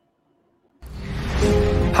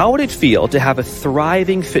How would it feel to have a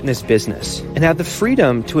thriving fitness business and have the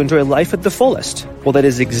freedom to enjoy life at the fullest? Well, that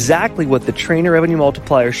is exactly what the Trainer Revenue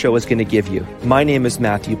Multiplier Show is going to give you. My name is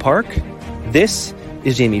Matthew Park. This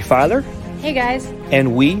is Jamie Filer. Hey, guys.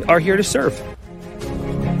 And we are here to serve.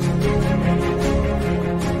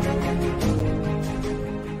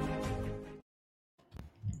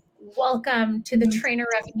 Welcome to the Trainer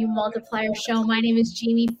Revenue Multiplier Show. My name is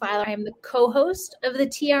Jamie Filer. I am the co-host of the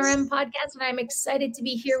TRM podcast, and I'm excited to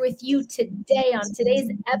be here with you today. On today's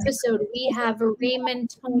episode, we have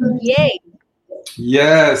Raymond Tonnier.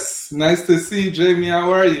 Yes, nice to see you, Jamie.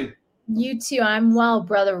 How are you? You too. I'm well,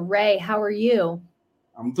 brother Ray. How are you?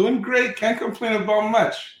 I'm doing great. Can't complain about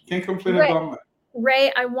much.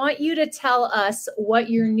 Ray, I want you to tell us what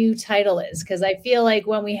your new title is, because I feel like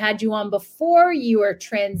when we had you on before, you were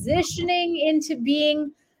transitioning into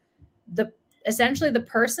being essentially the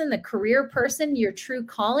person, the career person, your true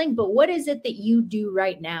calling. But what is it that you do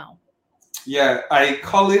right now? Yeah, I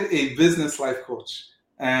call it a business life coach.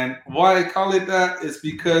 And why I call it that is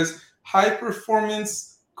because high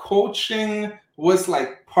performance coaching was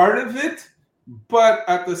like part of it. But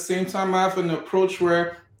at the same time, I have an approach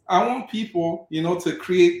where I want people, to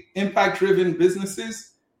create impact-driven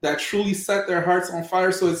businesses that truly set their hearts on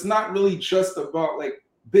fire. So it's not really just about like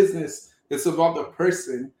business. It's about the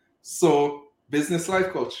person. So business life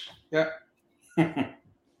coach. Yeah.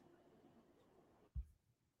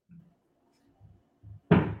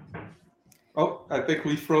 Oh, I think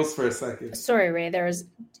we froze for a second. Sorry, Ray.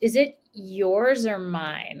 Is it yours or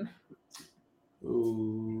mine?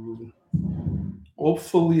 Ooh.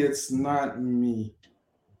 Hopefully it's not me.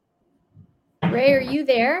 Ray, are you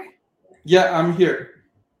there? Yeah, I'm here.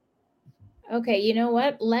 Okay, you know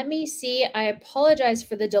what? Let me see. I apologize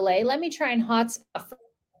for the delay. Let me try and hotspot.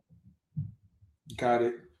 Got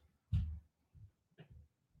it.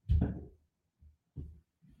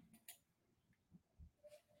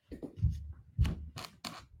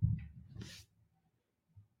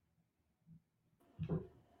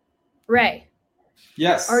 Ray.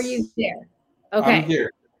 Yes. Are you there? Okay. I'm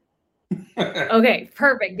here. Okay,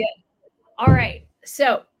 perfect. Good. All right.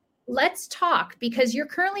 So let's talk, because you're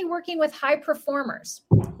currently working with high performers,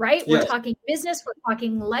 right? Yes. We're talking business, we're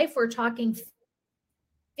talking life, we're talking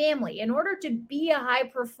family. In order to be a high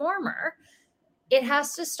performer, it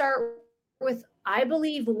has to start with, I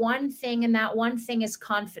believe, one thing, and that one thing is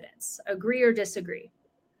confidence. Agree or disagree?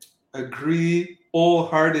 Agree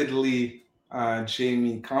wholeheartedly,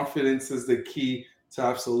 Jamie. Confidence is the key to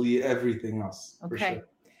absolutely everything else. Okay. For sure.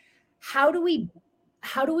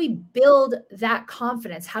 How do we build that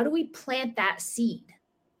confidence? How do we plant that seed?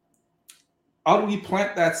 How do we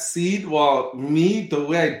plant that seed? Well, the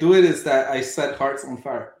way I do it is that I set hearts on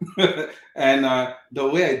fire. And the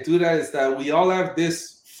way I do that is that we all have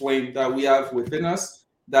this flame that we have within us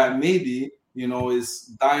that maybe,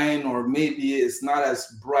 is dying, or maybe it's not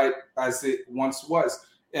as bright as it once was.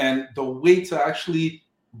 And the way to actually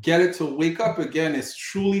get it to wake up again is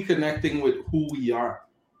truly connecting with who we are.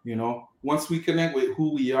 Once we connect with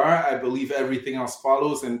who we are, I believe everything else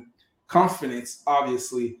follows, and confidence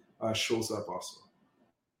obviously shows up also.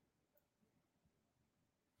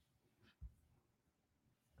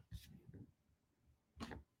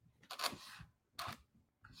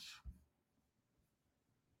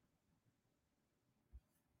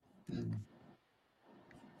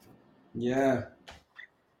 Yeah.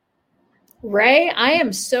 Ray, I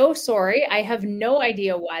am so sorry. I have no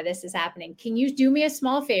idea why this is happening. Can you do me a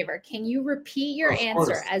small favor? Can you repeat your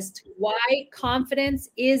answer as to why confidence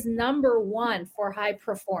is number one for high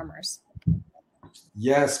performers?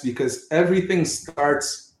 Yes, because everything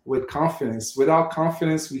starts with confidence. Without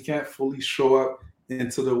confidence, we can't fully show up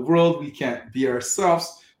into the world. We can't be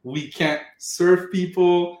ourselves. We can't serve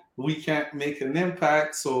people. We can't make an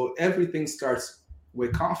impact. So everything starts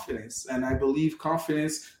with confidence. And I believe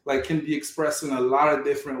confidence can be expressed in a lot of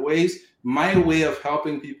different ways. My way of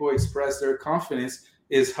helping people express their confidence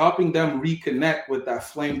is helping them reconnect with that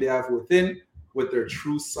flame they have within, with their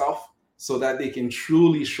true self, so that they can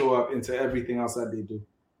truly show up into everything else that they do.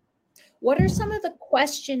 What are some of the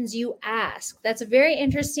questions you ask? That's a very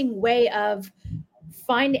interesting way of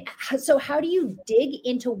finding. So how do you dig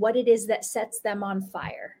into what it is that sets them on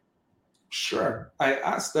fire? Sure. I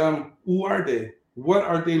ask them, who are they? What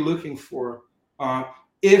are they looking for?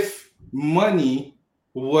 If money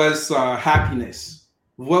was happiness,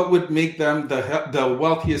 what would make them the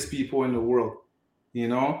wealthiest people in the world?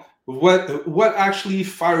 What actually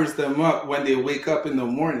fires them up when they wake up in the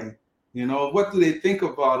morning? What do they think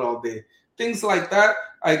about all day? Things like that.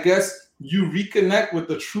 I guess you reconnect with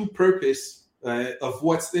the true purpose of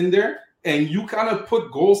what's in there, and you kind of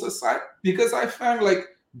put goals aside, because I find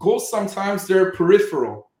Goals sometimes they're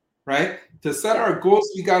peripheral, right? To set our goals,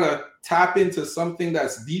 we gotta tap into something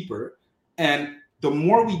that's deeper. And the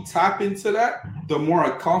more we tap into that, the more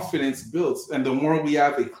our confidence builds and the more we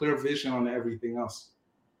have a clear vision on everything else.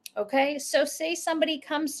 Okay. So say somebody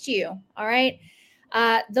comes to you, all right?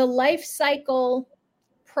 The life cycle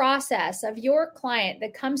process of your client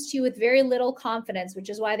that comes to you with very little confidence, which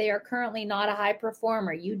is why they are currently not a high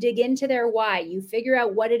performer. You dig into their why, you figure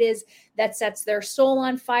out what it is that sets their soul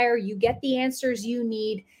on fire, you get the answers you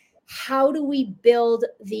need. How do we build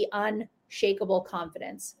the unshakable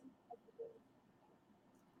confidence?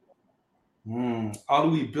 How do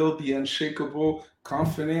we build the unshakable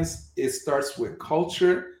confidence? It starts with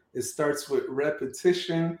culture. It starts with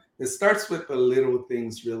repetition. It starts with the little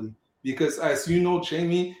things, really. Because as you know,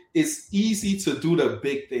 Jamie, it's easy to do the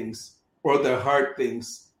big things or the hard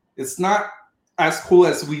things. It's not as cool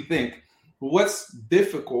as we think. What's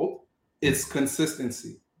difficult is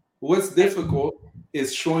consistency. What's difficult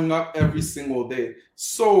is showing up every single day.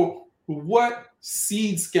 So what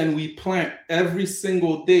seeds can we plant every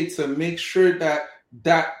single day to make sure that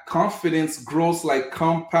that confidence grows like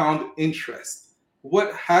compound interest?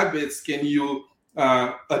 What habits can you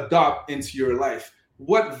adopt into your life?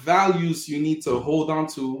 What values you need to hold on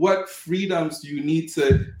to? What freedoms you need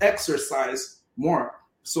to exercise more?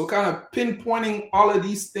 So kind of pinpointing all of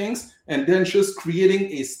these things and then just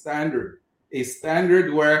creating a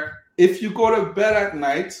standard where if you go to bed at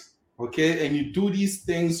night, okay, and you do these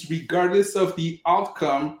things, regardless of the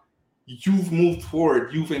outcome, you've moved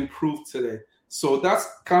forward, you've improved today. So that's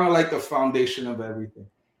kind of like the foundation of everything.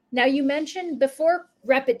 Now, you mentioned before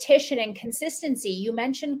repetition and consistency, you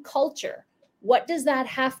mentioned culture. What does that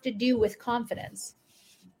have to do with confidence?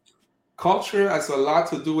 Culture has a lot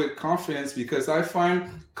to do with confidence because I find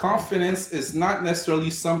confidence is not necessarily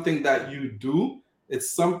something that you do,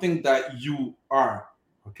 it's something that you are.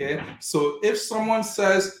 Okay. So if someone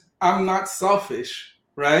says, I'm not selfish,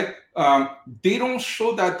 right? They don't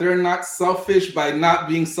show that they're not selfish by not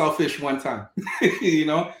being selfish one time. You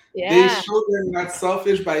know, They show they're not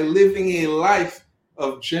selfish by living a life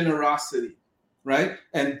of generosity, right?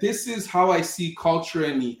 And this is how I see culture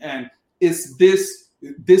in the end. It's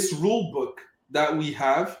this rule book that we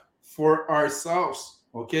have for ourselves,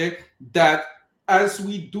 okay? That as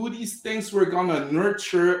we do these things, we're going to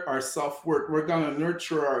nurture our self-worth. We're going to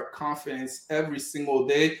nurture our confidence every single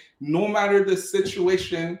day, no matter the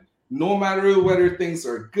situation, no matter whether things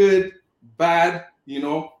are good, bad, you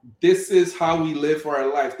know, this is how we live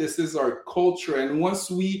our life. This is our culture. And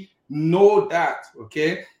once we know that,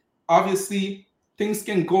 okay, obviously things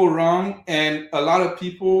can go wrong. And a lot of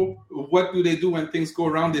people, what do they do when things go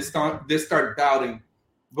wrong? They start doubting.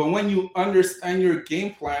 But when you understand your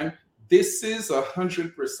game plan, this is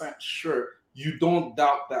 100% sure. You don't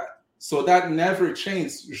doubt that. So that never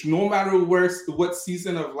changes. No matter what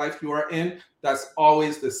season of life you are in, that's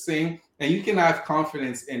always the same. And you can have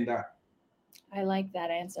confidence in that. I like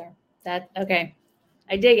that answer. Okay.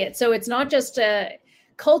 I dig it. So it's not just a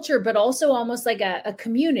culture, but also almost like a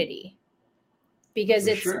community, because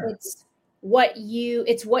it's what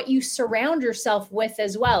you surround yourself with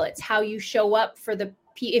as well. It's how you show up for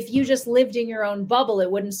if you just lived in your own bubble,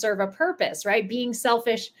 it wouldn't serve a purpose, right? Being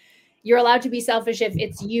selfish, you're allowed to be selfish if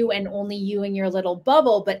it's you and only you in your little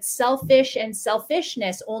bubble, but selfish and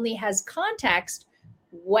selfishness only has context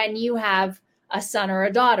when you have a son or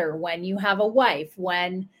a daughter, when you have a wife,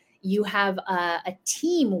 when you have a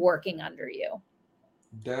team working under you.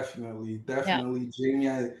 Definitely. Yeah. Jamie,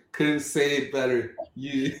 I couldn't say it better.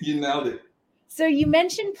 You nailed it. So you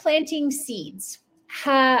mentioned planting seeds.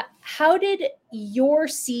 How did your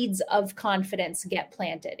seeds of confidence get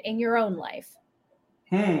planted in your own life?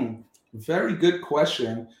 Very good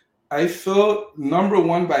question. I feel number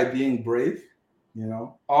one by being brave,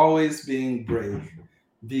 always being brave,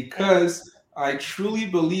 because I truly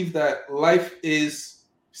believe that life is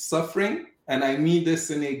suffering, and I mean this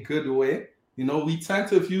in a good way. We tend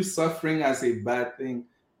to view suffering as a bad thing,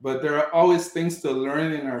 but there are always things to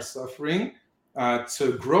learn in our suffering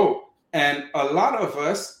to grow. And a lot of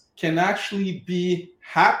us can actually be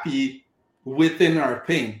happy within our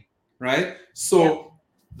pain, right? So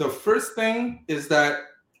the first thing is that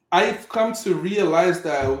I've come to realize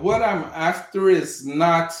that what I'm after is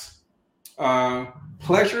not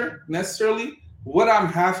pleasure necessarily. What I'm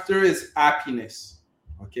after is happiness,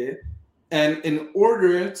 okay? And in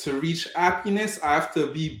order to reach happiness, I have to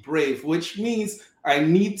be brave, which means I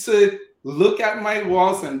need to look at my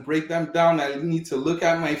walls and break them down. I need to look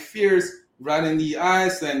at my fears right in the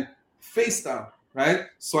eyes and face them, right?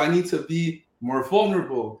 So I need to be more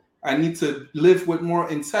vulnerable. I need to live with more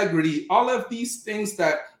integrity. All of these things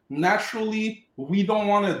that naturally we don't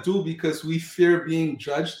want to do because we fear being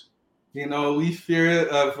judged. We fear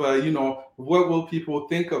of, what will people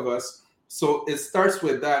think of us? So it starts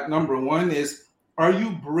with that. Number one is, are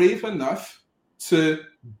you brave enough to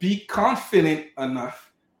be confident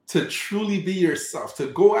enough to truly be yourself, to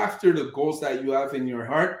go after the goals that you have in your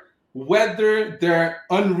heart, whether they're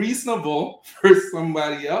unreasonable for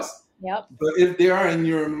somebody else? Yep. But if they are in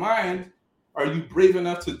your mind, are you brave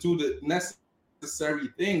enough to do the necessary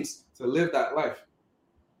things to live that life?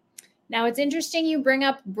 Now, it's interesting you bring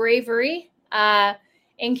up bravery.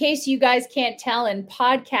 In case you guys can't tell, in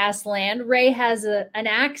podcast land, Ray has an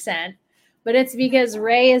accent, but it's because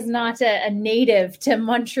Ray is not a native to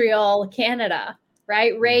Montreal, Canada,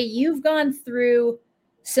 right? Ray, you've gone through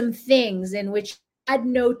some things in which you had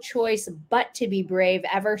no choice but to be brave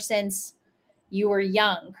ever since you were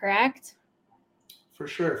young, correct? For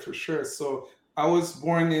sure. So I was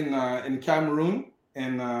born in Cameroon,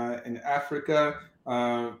 in Africa.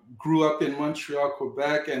 Grew up in Montreal,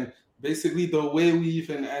 Quebec, and basically the way we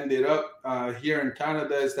even ended up here in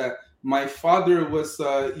Canada is that my father was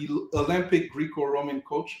Olympic Greco-Roman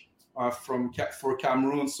coach for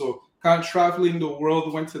Cameroon. So kind of traveling the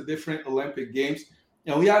world, went to different Olympic games,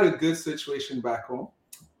 and we had a good situation back home.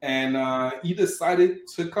 And he decided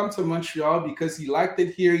to come to Montreal because he liked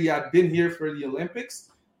it here. He had been here for the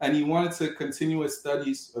Olympics, and he wanted to continue his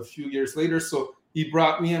studies a few years later. So he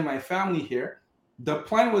brought me and my family here. The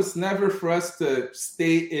plan was never for us to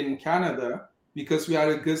stay in Canada because we had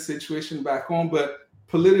a good situation back home, but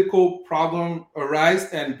political problem arose,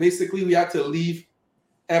 and basically we had to leave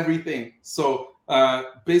everything. So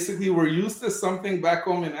basically we're used to something back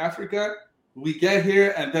home in Africa. We get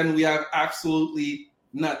here and then we have absolutely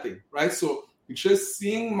nothing, right? So just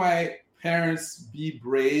seeing my parents be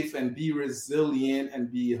brave and be resilient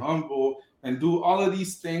and be humble and do all of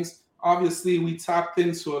these things, obviously, we tapped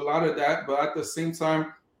into a lot of that, but at the same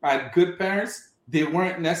time, I had good parents. They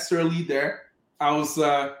weren't necessarily there. I was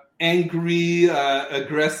an angry,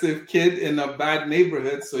 aggressive kid in a bad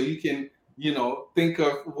neighborhood, so you can, think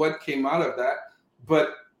of what came out of that.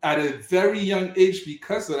 But at a very young age,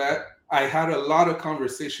 because of that, I had a lot of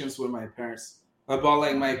conversations with my parents about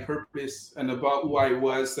like my purpose and about who I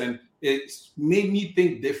was, and it made me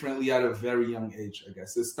think differently at a very young age, I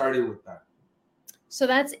guess. It started with that. So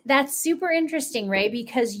that's super interesting, Ray,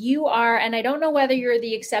 because you are, and I don't know whether you're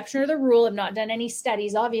the exception or the rule. I've not done any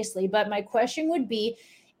studies, obviously, but my question would be,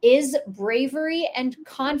 is bravery and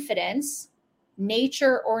confidence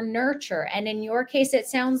nature or nurture? And in your case, it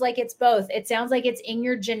sounds like it's both. It sounds like it's in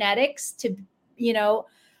your genetics to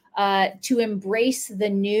embrace the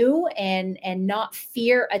new and not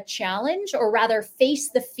fear a challenge, or rather face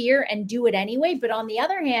the fear and do it anyway. But on the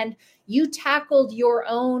other hand, you tackled your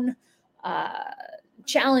own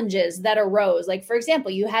challenges that arose. Like, for example,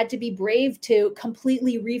 you had to be brave to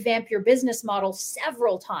completely revamp your business model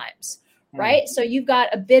several times, right? So you've got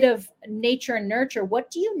a bit of nature and nurture. What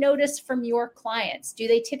do you notice from your clients? Do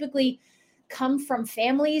they typically come from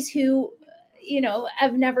families who,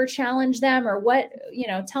 have never challenged them, or what,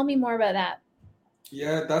 tell me more about that.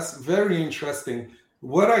 Yeah, that's very interesting.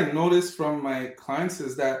 What I noticed from my clients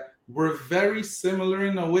is that we're very similar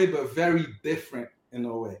in a way, but very different in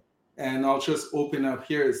a way. And I'll just open up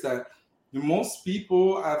here, is that most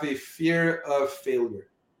people have a fear of failure.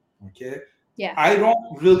 Okay. Yeah. I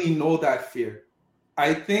don't really know that fear.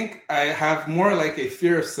 I think I have more like a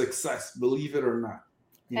fear of success, believe it or not.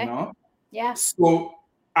 Okay. Yeah. So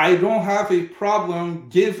I don't have a problem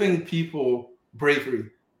giving people bravery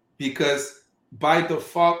because by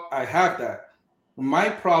default, I have that. My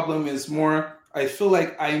problem is more, I feel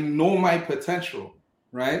like I know my potential,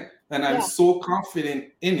 right? And I'm so confident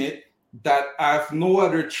in it that I have no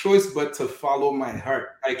other choice but to follow my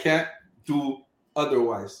heart. I can't do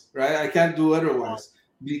otherwise, right? I can't do otherwise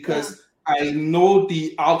because I know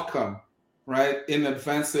the outcome, right, in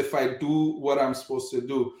advance if I do what I'm supposed to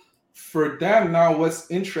do. For them now, what's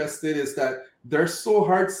interesting is that they're so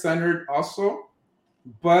heart-centered also,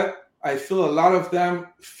 but I feel a lot of them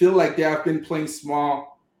feel like they have been playing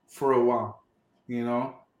small for a while,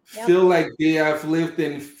 feel like they have lived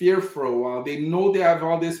in fear for a while. They know they have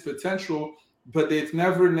all this potential, but they've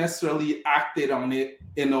never necessarily acted on it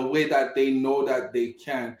in a way that they know that they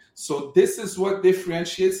can. So this is what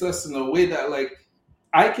differentiates us in a way that, like,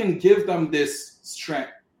 I can give them this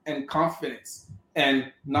strength and confidence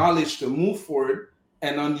and knowledge to move forward.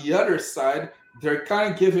 And on the other side, they're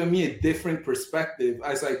kind of giving me a different perspective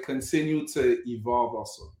as I continue to evolve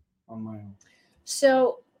also on my own.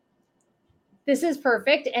 So this is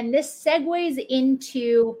perfect. And this segues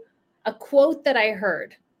into a quote that I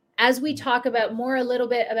heard as we talk about more a little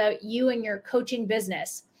bit about you and your coaching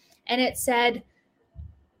business. and it said,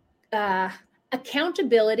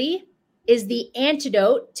 accountability is the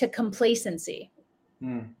antidote to complacency.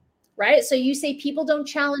 Right? So you say people don't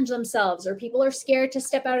challenge themselves, or people are scared to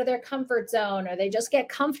step out of their comfort zone, or they just get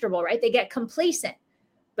comfortable, right? They get complacent.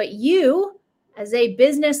 But you, as a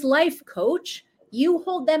business life coach, you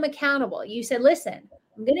hold them accountable. You said, listen,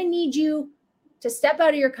 I'm going to need you to step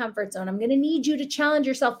out of your comfort zone. I'm going to need you to challenge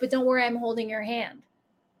yourself, but don't worry, I'm holding your hand.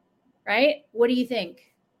 Right? What do you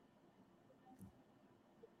think?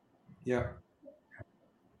 Yeah.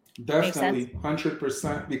 Definitely,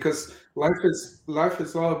 100%, because life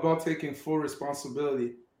is all about taking full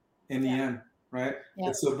responsibility in the end, right?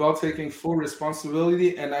 It's about taking full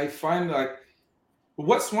responsibility. And I find like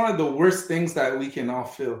what's one of the worst things that we can all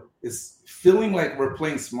feel is feeling like we're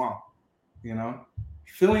playing small,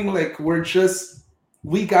 feeling like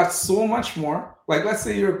we got so much more. Like, let's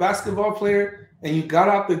say you're a basketball player and you got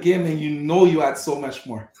out the game and you had so much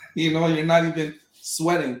more, you're not even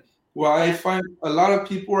sweating. Well, I find a lot of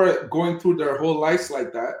people are going through their whole lives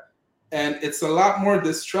like that. And it's a lot more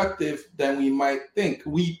destructive than we might think.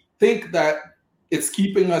 We think that it's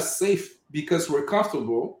keeping us safe because we're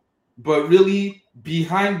comfortable, but really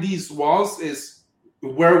behind these walls is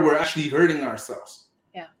where we're actually hurting ourselves.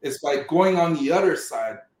 Yeah. It's by going on the other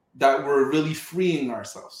side that we're really freeing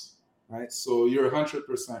ourselves, right? So you're 100%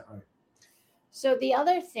 right. So the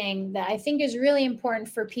other thing that I think is really important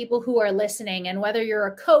for people who are listening, and whether you're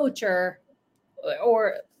a coach or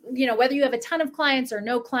whether you have a ton of clients or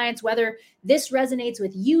no clients, whether this resonates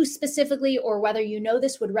with you specifically, or whether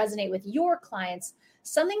this would resonate with your clients,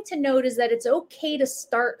 something to note is that it's okay to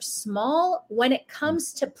start small when it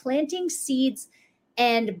comes to planting seeds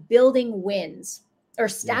and building wins, or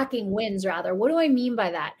stacking wins rather. What do I mean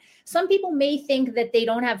by that? Some people may think that they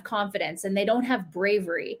don't have confidence and they don't have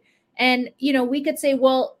bravery. And, we could say,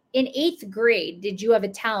 well, in 8th grade, did you have a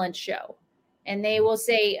talent show? And they will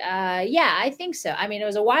say, yeah, I think so. I mean, it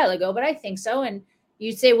was a while ago, but I think so. And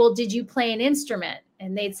you'd say, well, did you play an instrument?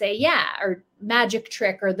 And they'd say, yeah, or magic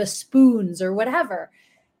trick, or the spoons, or whatever.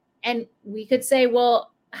 And we could say,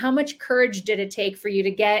 well, how much courage did it take for you to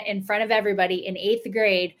get in front of everybody in 8th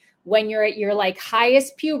grade when you're at your like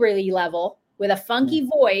highest puberty level with a funky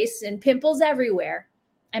voice and pimples everywhere,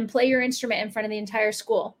 and play your instrument in front of the entire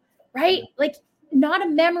school? Right? Like, not a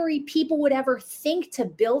memory people would ever think to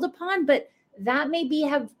build upon, but that may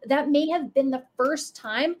have been the first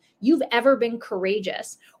time you've ever been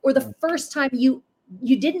courageous, or the first time you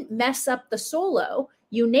didn't mess up the solo,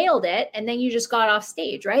 you nailed it, and then you just got off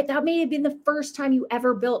stage, right? That may have been the first time you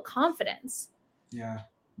ever built confidence. Yeah,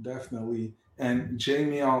 definitely. And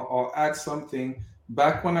Jamie, I'll add something.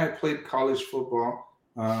 Back when I played college football,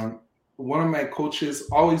 one of my coaches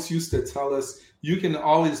always used to tell us, you can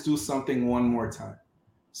always do something one more time.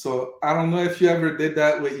 So I don't know if you ever did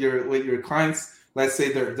that with your clients. Let's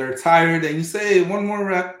say they're tired and you say, hey, one more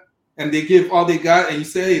rep, and they give all they got, and you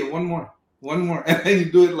say, hey, one more, and then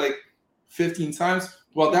you do it like 15 times.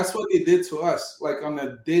 Well, that's what they did to us, like on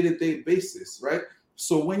a day-to-day basis, right?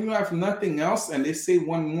 So when you have nothing else and they say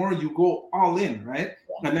one more, you go all in, right?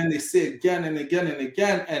 And then they say again and again and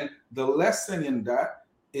again. And the lesson in that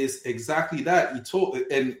is exactly that.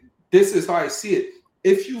 And this is how I see it.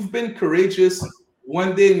 If you've been courageous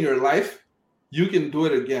one day in your life, you can do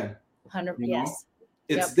it again. 100%. Yes.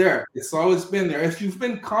 It's there. It's always been there. If you've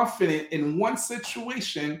been confident in one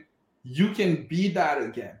situation, you can be that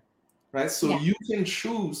again, right? So you can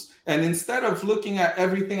choose. And instead of looking at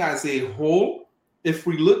everything as a whole, if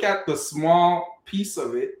we look at the small piece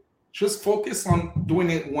of it, just focus on doing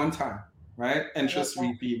it one time, right? And just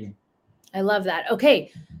repeating. I love that.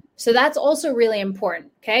 Okay. So that's also really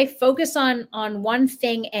important. Okay. Focus on one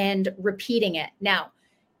thing and repeating it. Now,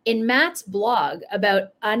 in Matt's blog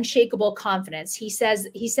about unshakable confidence, he says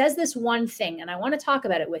this one thing, and I want to talk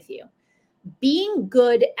about it with you. Being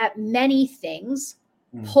good at many things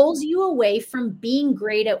pulls you away from being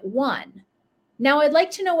great at one. Now, I'd like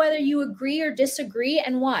to know whether you agree or disagree,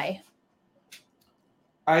 and why.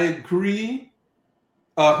 I agree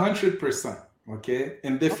 100%. Okay.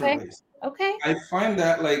 In different ways. Okay. I find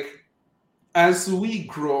that like as we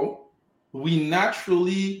grow, we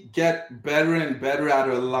naturally get better and better at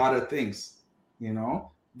a lot of things,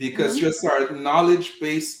 because just our knowledge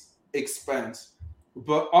base expands.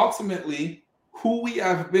 But ultimately, who we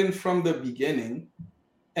have been from the beginning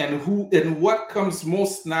and what comes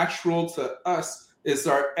most natural to us is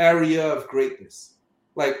our area of greatness.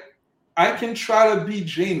 Like, I can try to be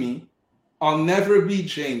Jamie, I'll never be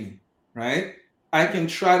Jamie, right? I can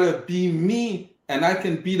try to be me, and I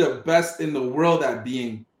can be the best in the world at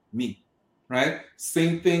being me, right?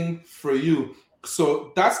 Same thing for you.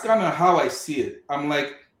 So that's kind of how I see it. I'm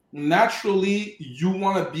like, naturally you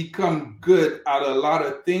want to become good at a lot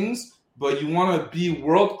of things, but you want to be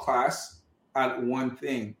world class at one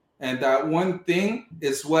thing. And that one thing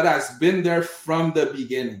is what has been there from the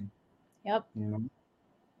beginning. Yep. You know?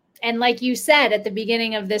 And like you said at the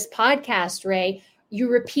beginning of this podcast, Ray, you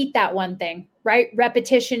repeat that one thing, right?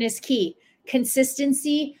 Repetition is key.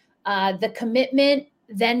 Consistency, the commitment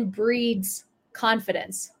then breeds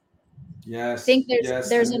confidence. Yes. I think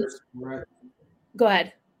Right. Go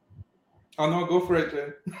ahead. Oh no, go for it,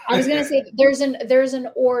 Jen. I was going to say there's an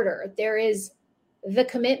order. There is the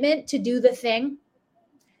commitment to do the thing.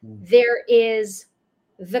 There is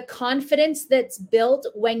the confidence that's built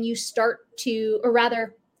when you start to, or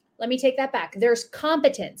rather, let me take that back. There's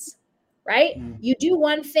competence, right? You do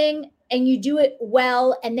one thing and you do it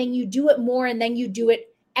well, and then you do it more, and then you do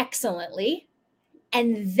it excellently.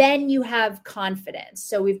 And then you have confidence.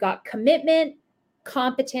 So we've got commitment,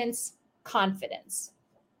 competence, confidence.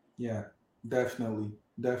 Yeah, definitely.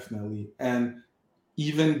 And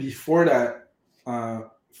even before that,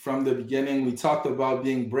 from the beginning, we talked about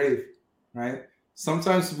being brave, right?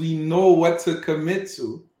 Sometimes we know what to commit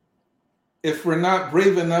to. If we're not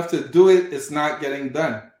brave enough to do it, it's not getting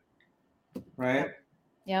done, right?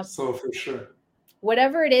 Yep. So for sure.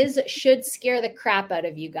 Whatever it is should scare the crap out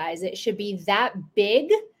of you guys. It should be that big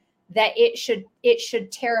that it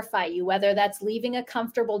should terrify you, whether that's leaving a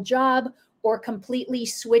comfortable job or completely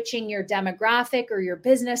switching your demographic or your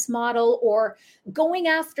business model or going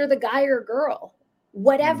after the guy or girl.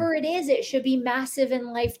 Whatever it is, it should be massive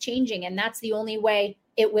and life-changing. And that's the only way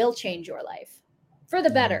it will change your life for the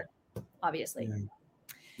better, obviously.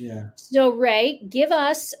 Yeah. So Ray, give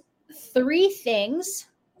us 3 things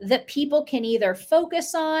that people can either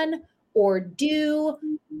focus on or do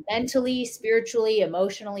mentally, spiritually,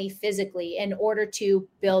 emotionally, physically in order to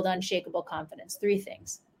build unshakable confidence. 3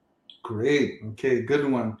 things. Great. Okay, good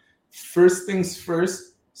one. First things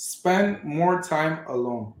first, spend more time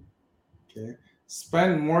alone. Okay.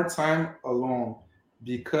 Spend more time alone,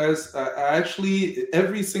 because I actually,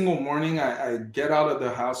 every single morning I get out of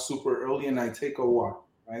the house super early and I take a walk,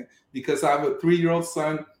 right? Because I have a 3-year-old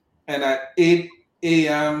son, and at 8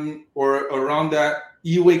 a.m. or around that,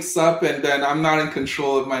 he wakes up, and then I'm not in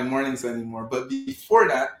control of my mornings anymore. But before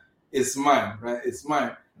that, it's mine, right? It's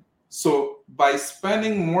mine. So by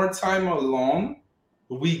spending more time alone,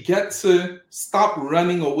 we get to stop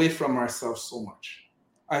running away from ourselves so much.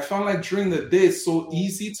 I found like during the day, it's so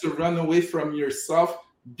easy to run away from yourself,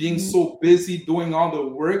 being so busy doing all the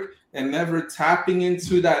work and never tapping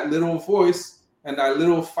into that little voice and that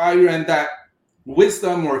little fire and that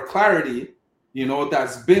wisdom or clarity, you know,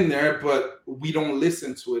 that's been there, but we don't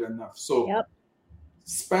listen to it enough. So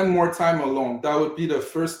spend more time alone. That would be the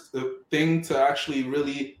first thing, to actually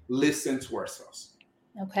really listen to ourselves.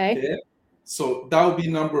 Okay. So that would be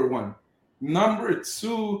number 1. Number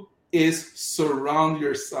 2 is surround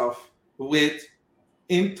yourself with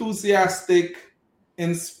enthusiastic,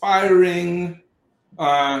 inspiring,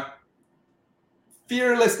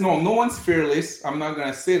 fearless. No one's fearless. I'm not going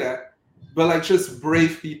to say that, but like just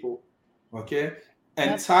brave people. Okay.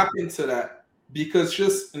 And tap into that, because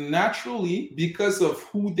just naturally, because of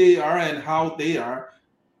who they are and how they are,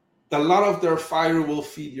 a lot of their fire will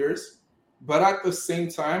feed yours. But at the same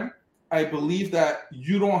time, I believe that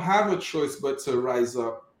you don't have a choice but to rise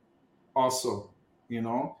up also, you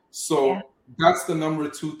know? So that's the number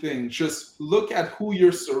 2 thing. Just look at who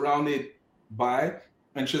you're surrounded by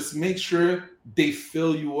and just make sure they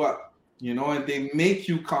fill you up, you know, and they make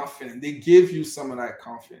you confident. They give you some of that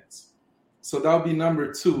confidence. So that'll be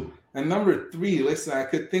number 2. And number 3, listen, I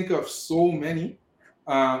could think of so many,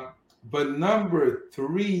 but number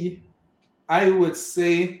 3, I would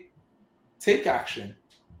say take action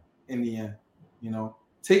in the end, you know.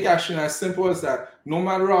 Take action, as simple as that. No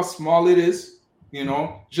matter how small it is, you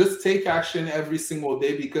know, just take action every single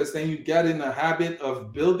day, because then you get in the habit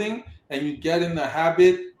of building, and you get in the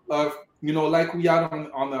habit of, you know, like we had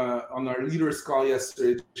on our leaders call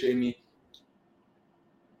yesterday, Jamie.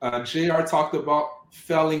 JR talked about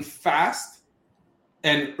failing fast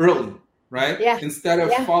and early, right? Yeah. Instead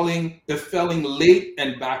of failing late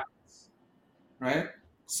and backwards, right?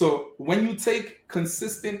 So when you take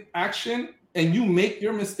consistent action and you make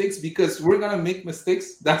your mistakes, because we're going to make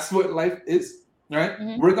mistakes, that's what life is, right?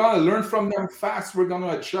 We're going to learn from them fast. We're going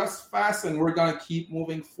to adjust fast, and we're going to keep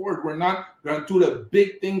moving forward. We're not going to do the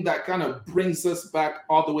big thing that kind of brings us back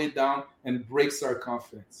all the way down and breaks our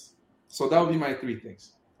confidence. So that would be my 3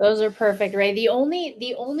 things. Those are perfect, Ray. The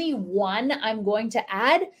only one I'm going to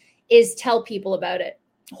add is tell people about it.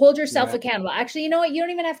 Hold yourself accountable. Actually, you know what? You don't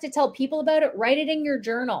even have to tell people about it. Write it in your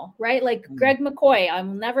journal, right? Like Greg McCoy, I'll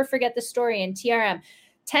never forget the story in TRM.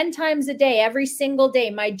 10 times a day, every single day,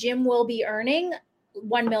 my gym will be earning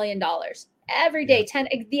 $1 million. Every day, 10,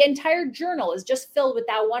 the entire journal is just filled with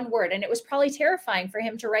that one word. And it was probably terrifying for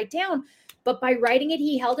him to write down. But by writing it,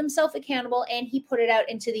 he held himself accountable and he put it out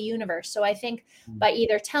into the universe. So I think by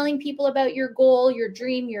either telling people about your goal, your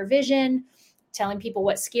dream, your vision, telling people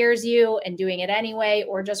what scares you and doing it anyway,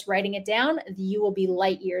 or just writing it down, you will be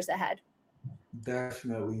light years ahead.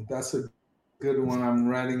 Definitely. That's a good one. I'm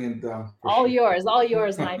writing it down. All yours,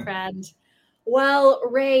 my friend. Well,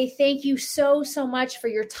 Ray, thank you so much for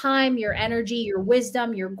your time, your energy, your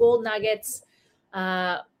wisdom, your gold nuggets.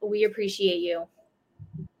 We appreciate you.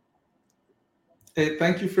 Hey,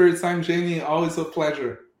 thank you for your time, Jamie. Always a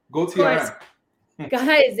pleasure. Go TRM.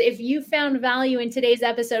 Guys, if you found value in today's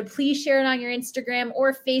episode, please share it on your Instagram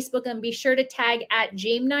or Facebook, and be sure to tag at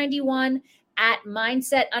Jame91, at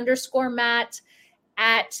mindset_Matt,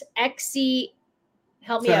 at XC.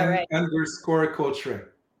 Help me out, right? _Coach Ray.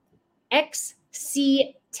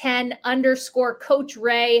 XC10_Coach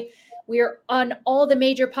Ray. We are on all the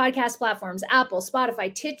major podcast platforms, Apple,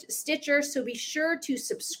 Spotify, Stitcher. So be sure to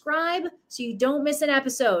subscribe so you don't miss an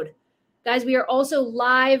episode. Guys, we are also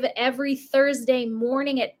live every Thursday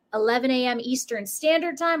morning at 11 a.m. Eastern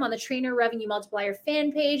Standard Time on the Trainer Revenue Multiplier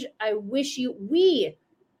fan page. We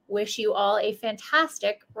wish you all a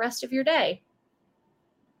fantastic rest of your day.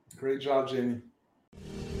 Great job, Jamie.